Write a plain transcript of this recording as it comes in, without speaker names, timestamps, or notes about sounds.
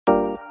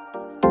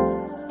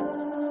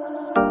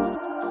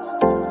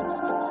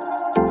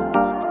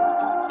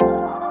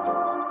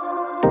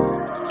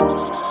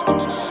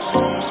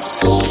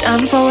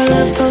Time for a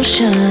love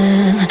potion,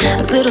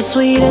 a little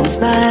sweet and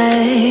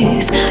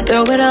spice.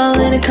 Throw it all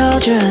in a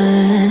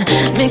cauldron,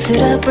 mix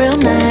it up real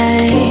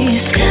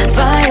nice.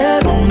 Fire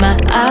in my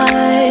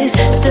eyes,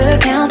 stir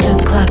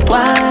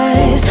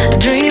counterclockwise. I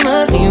dream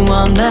of you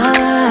all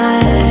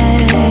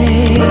night.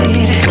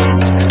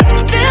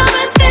 Feel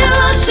with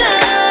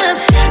emotion,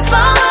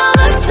 follow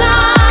the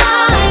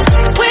signs.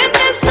 With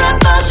this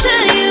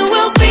devotion, you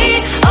will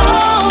be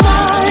all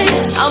mine.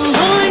 I'm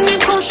pulling you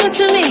closer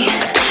to me.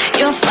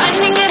 You're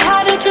finding it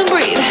harder to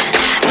breathe.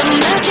 The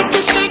magic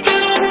is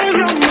taking over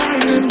your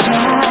mind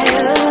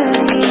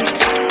entirely.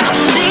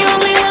 I'm the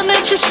only one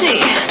that you see.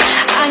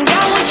 I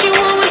got what you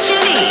want, what you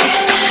need.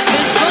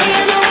 Before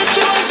you know it,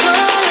 you are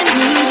falling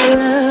deep in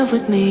love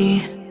with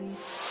me.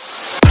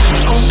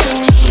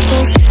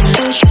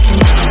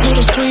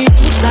 Little sweet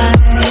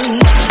spice.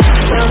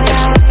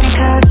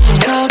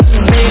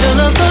 Made a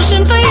love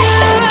potion for you.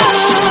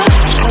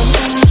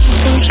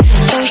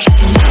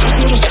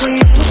 Little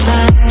sweet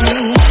spice.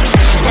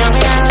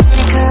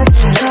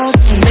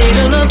 Made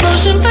a love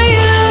potion for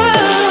you.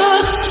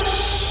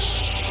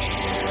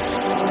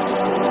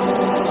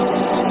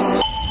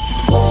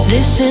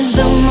 This is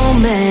the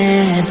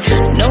moment,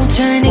 no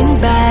turning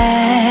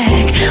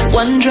back.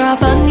 One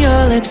drop on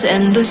your lips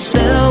and the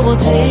spell will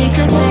take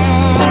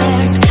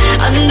effect.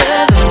 Under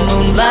the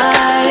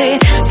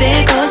moonlight,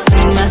 stay close to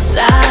my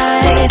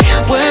side.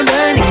 We're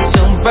burning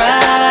so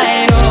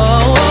bright. Oh,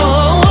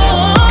 oh,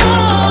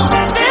 oh.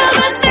 Feel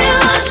the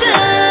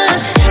devotion,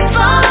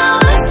 follow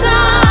the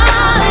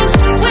signs.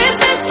 With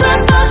this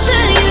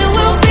devotion, you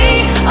will be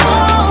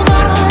all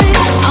mine.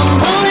 I'm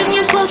pulling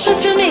you closer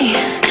to me.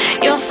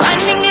 You're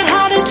finding it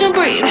harder to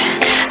breathe.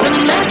 The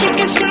magic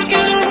is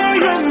taking over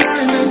your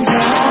mind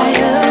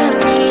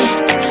entirely.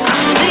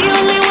 I'm the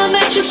only one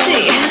that you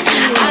see.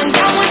 I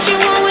got what you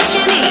want, what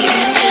you need.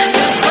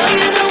 Before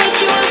you know it,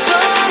 you are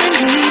falling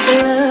deep in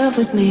love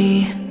with me.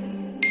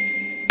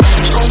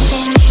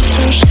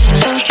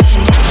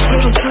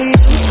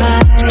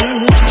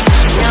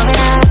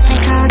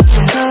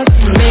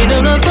 Made a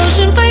love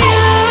potion for you.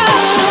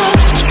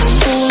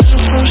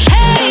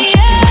 Hey,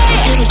 yeah.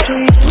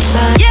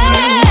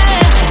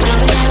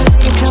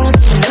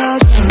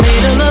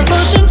 Made a love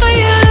potion for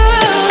you.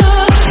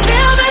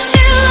 Feel the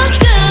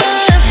devotion,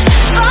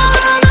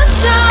 follow the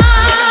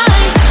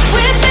signs.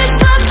 With this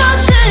love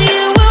potion,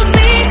 you will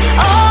be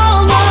all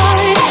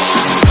mine.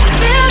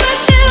 Feel the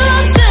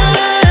devotion,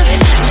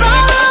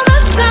 follow the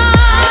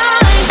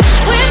signs.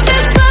 With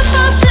this love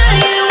potion,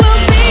 you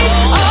will be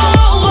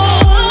all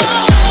mine.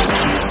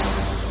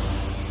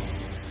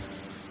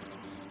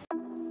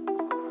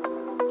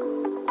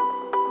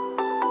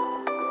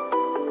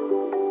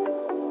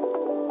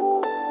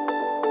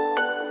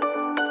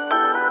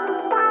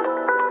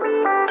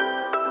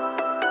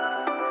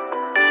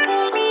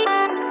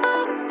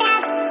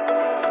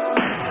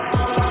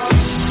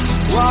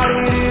 Why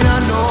didn't I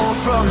know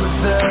from the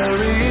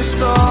very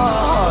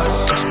start?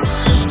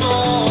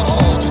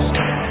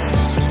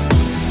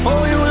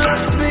 Oh, you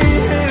left me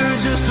here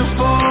just to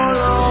fall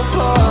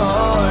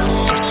apart.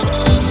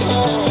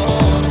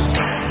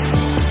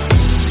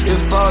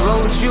 If I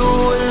wrote you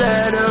a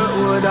letter,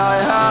 would I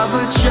have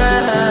a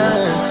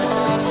chance?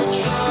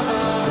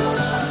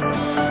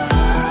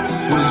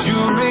 Would you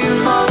read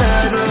my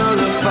letter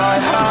if I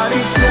had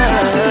it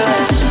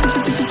sent?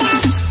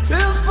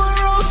 If I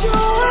wrote you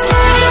a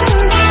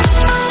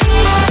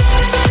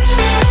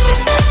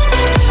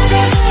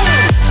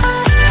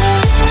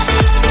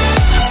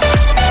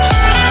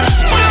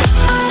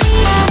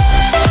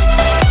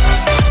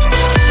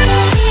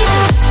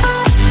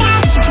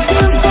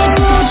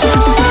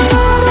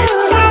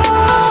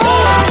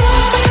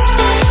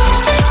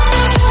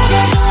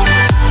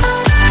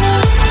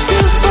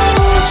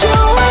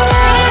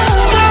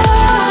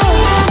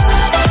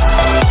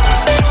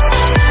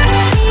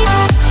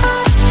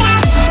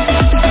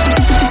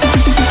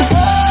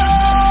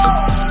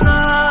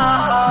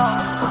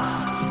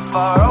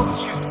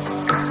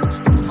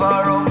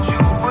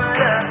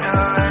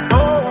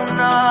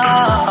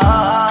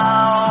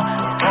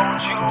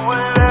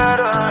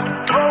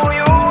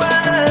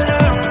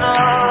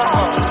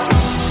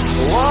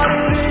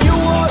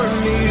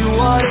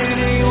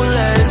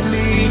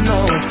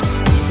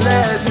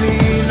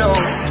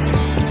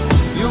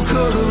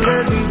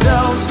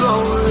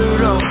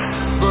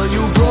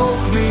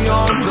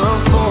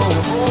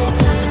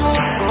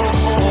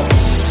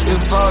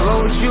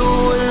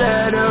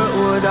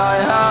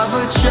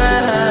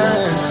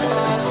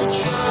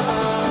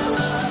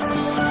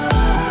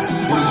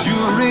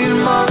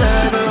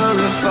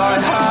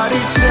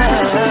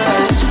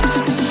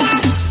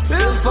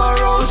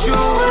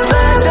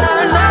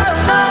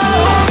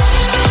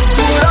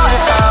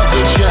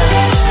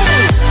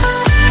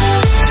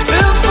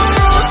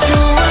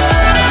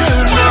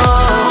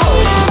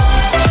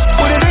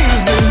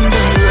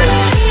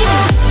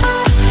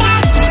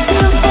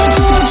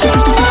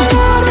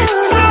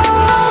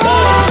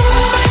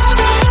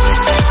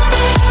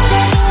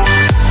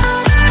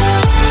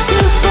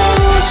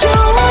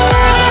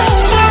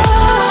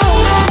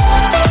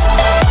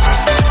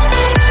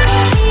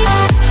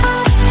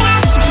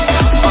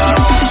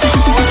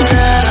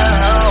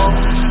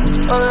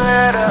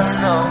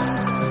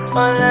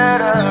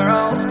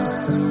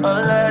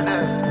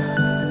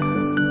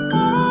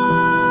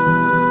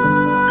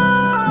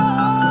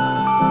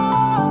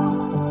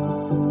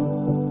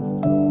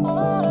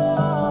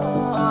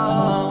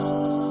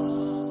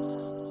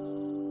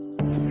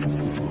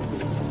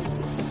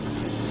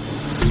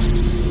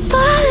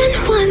Fallen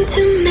one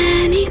too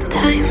many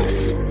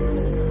times,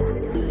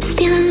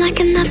 feeling like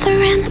it never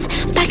ends.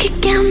 Back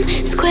again,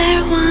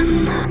 square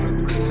one.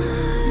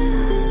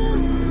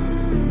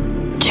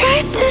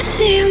 Tried to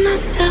leave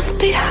myself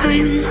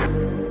behind,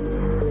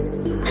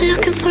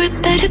 looking for a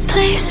better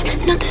place,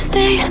 not to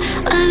stay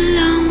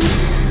alone.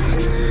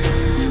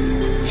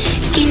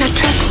 Gain our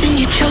trust and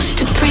you chose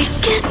to break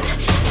it.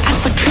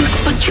 Ask for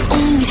truth but you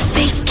only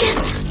fake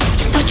it.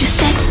 Thought you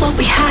said what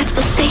we had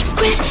was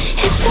sacred.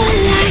 It's all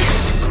lies,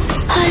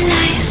 all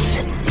lies.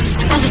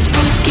 I was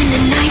broken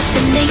and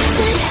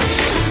isolated,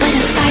 but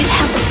inside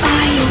held the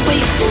fire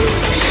waiting.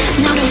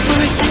 Not a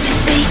word that you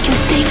say can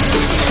save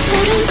this, so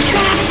don't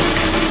try,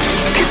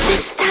 'cause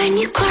this time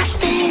you crossed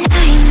the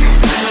line.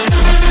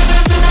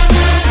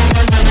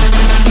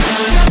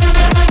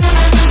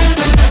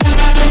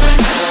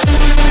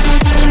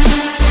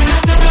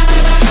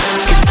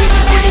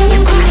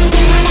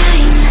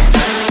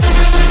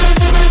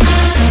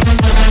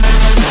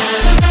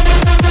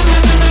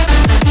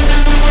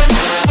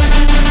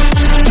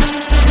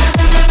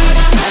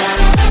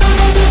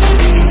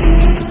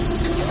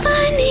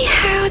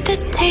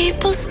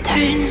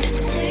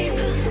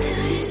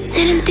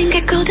 Didn't think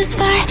I'd go this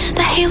far,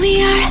 but here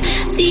we are,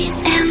 the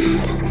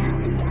end.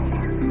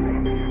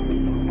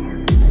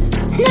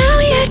 Now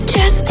you're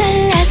just a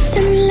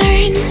lesson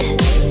learned,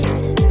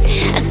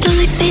 a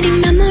slowly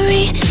fading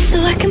memory,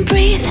 so I can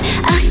breathe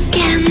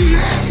again.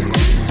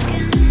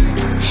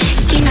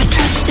 Gain our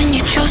trust and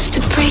you chose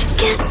to break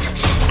it.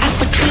 Ask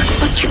for truth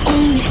but you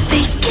only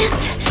fake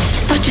it.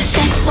 Thought you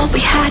said what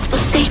we had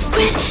was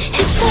sacred.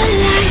 It's all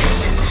lies,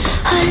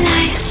 all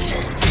lies.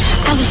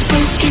 I was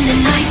broken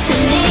and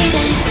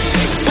isolated,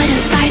 but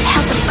inside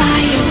held the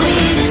fire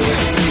waiting.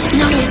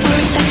 Not a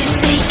word that you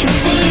say can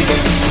save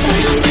this, so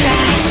don't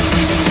try,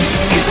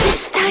 'cause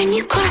this time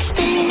you crossed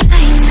the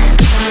line.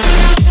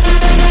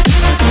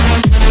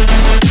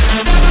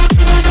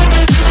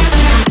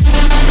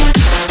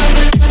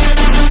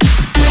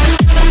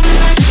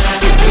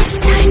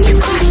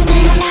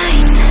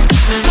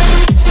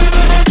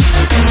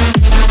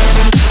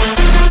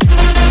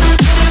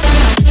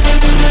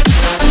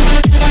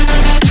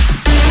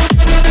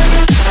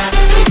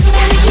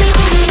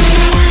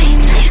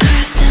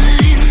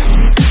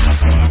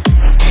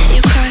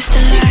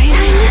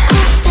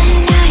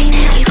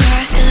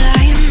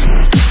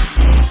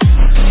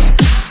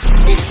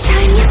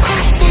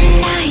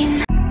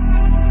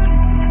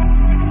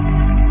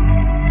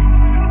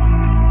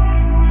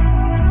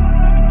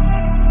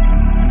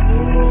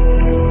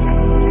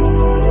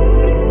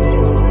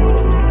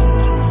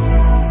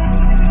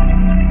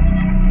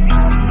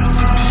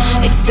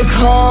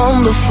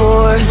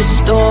 Before the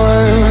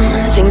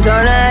storm, things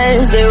aren't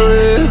as they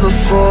were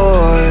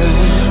before.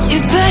 You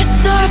best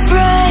start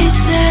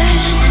bracing.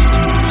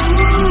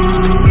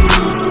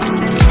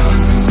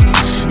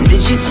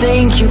 Did you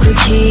think you could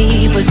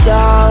keep us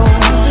out?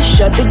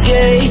 Shut the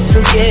gates,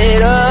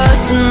 forget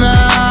us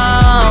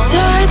now.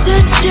 Tides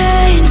are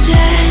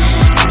changing.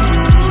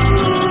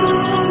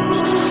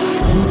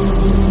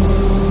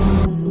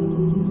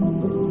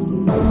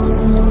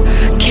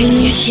 Can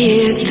you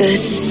hear the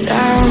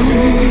sound?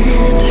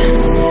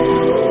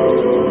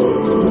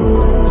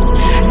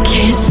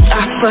 Can't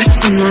stop us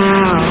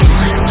now.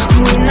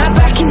 We're not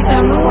back in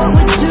time, but what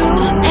we're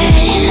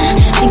doing,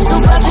 things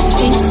are about to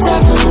change, it's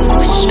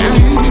evolution.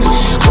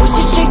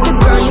 Voices shake the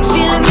ground, you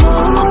feel it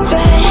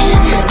moving.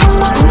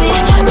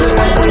 We're the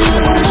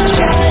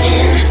revolution.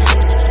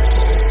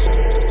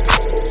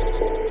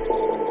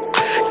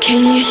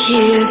 Can you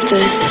hear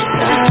the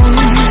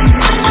sound?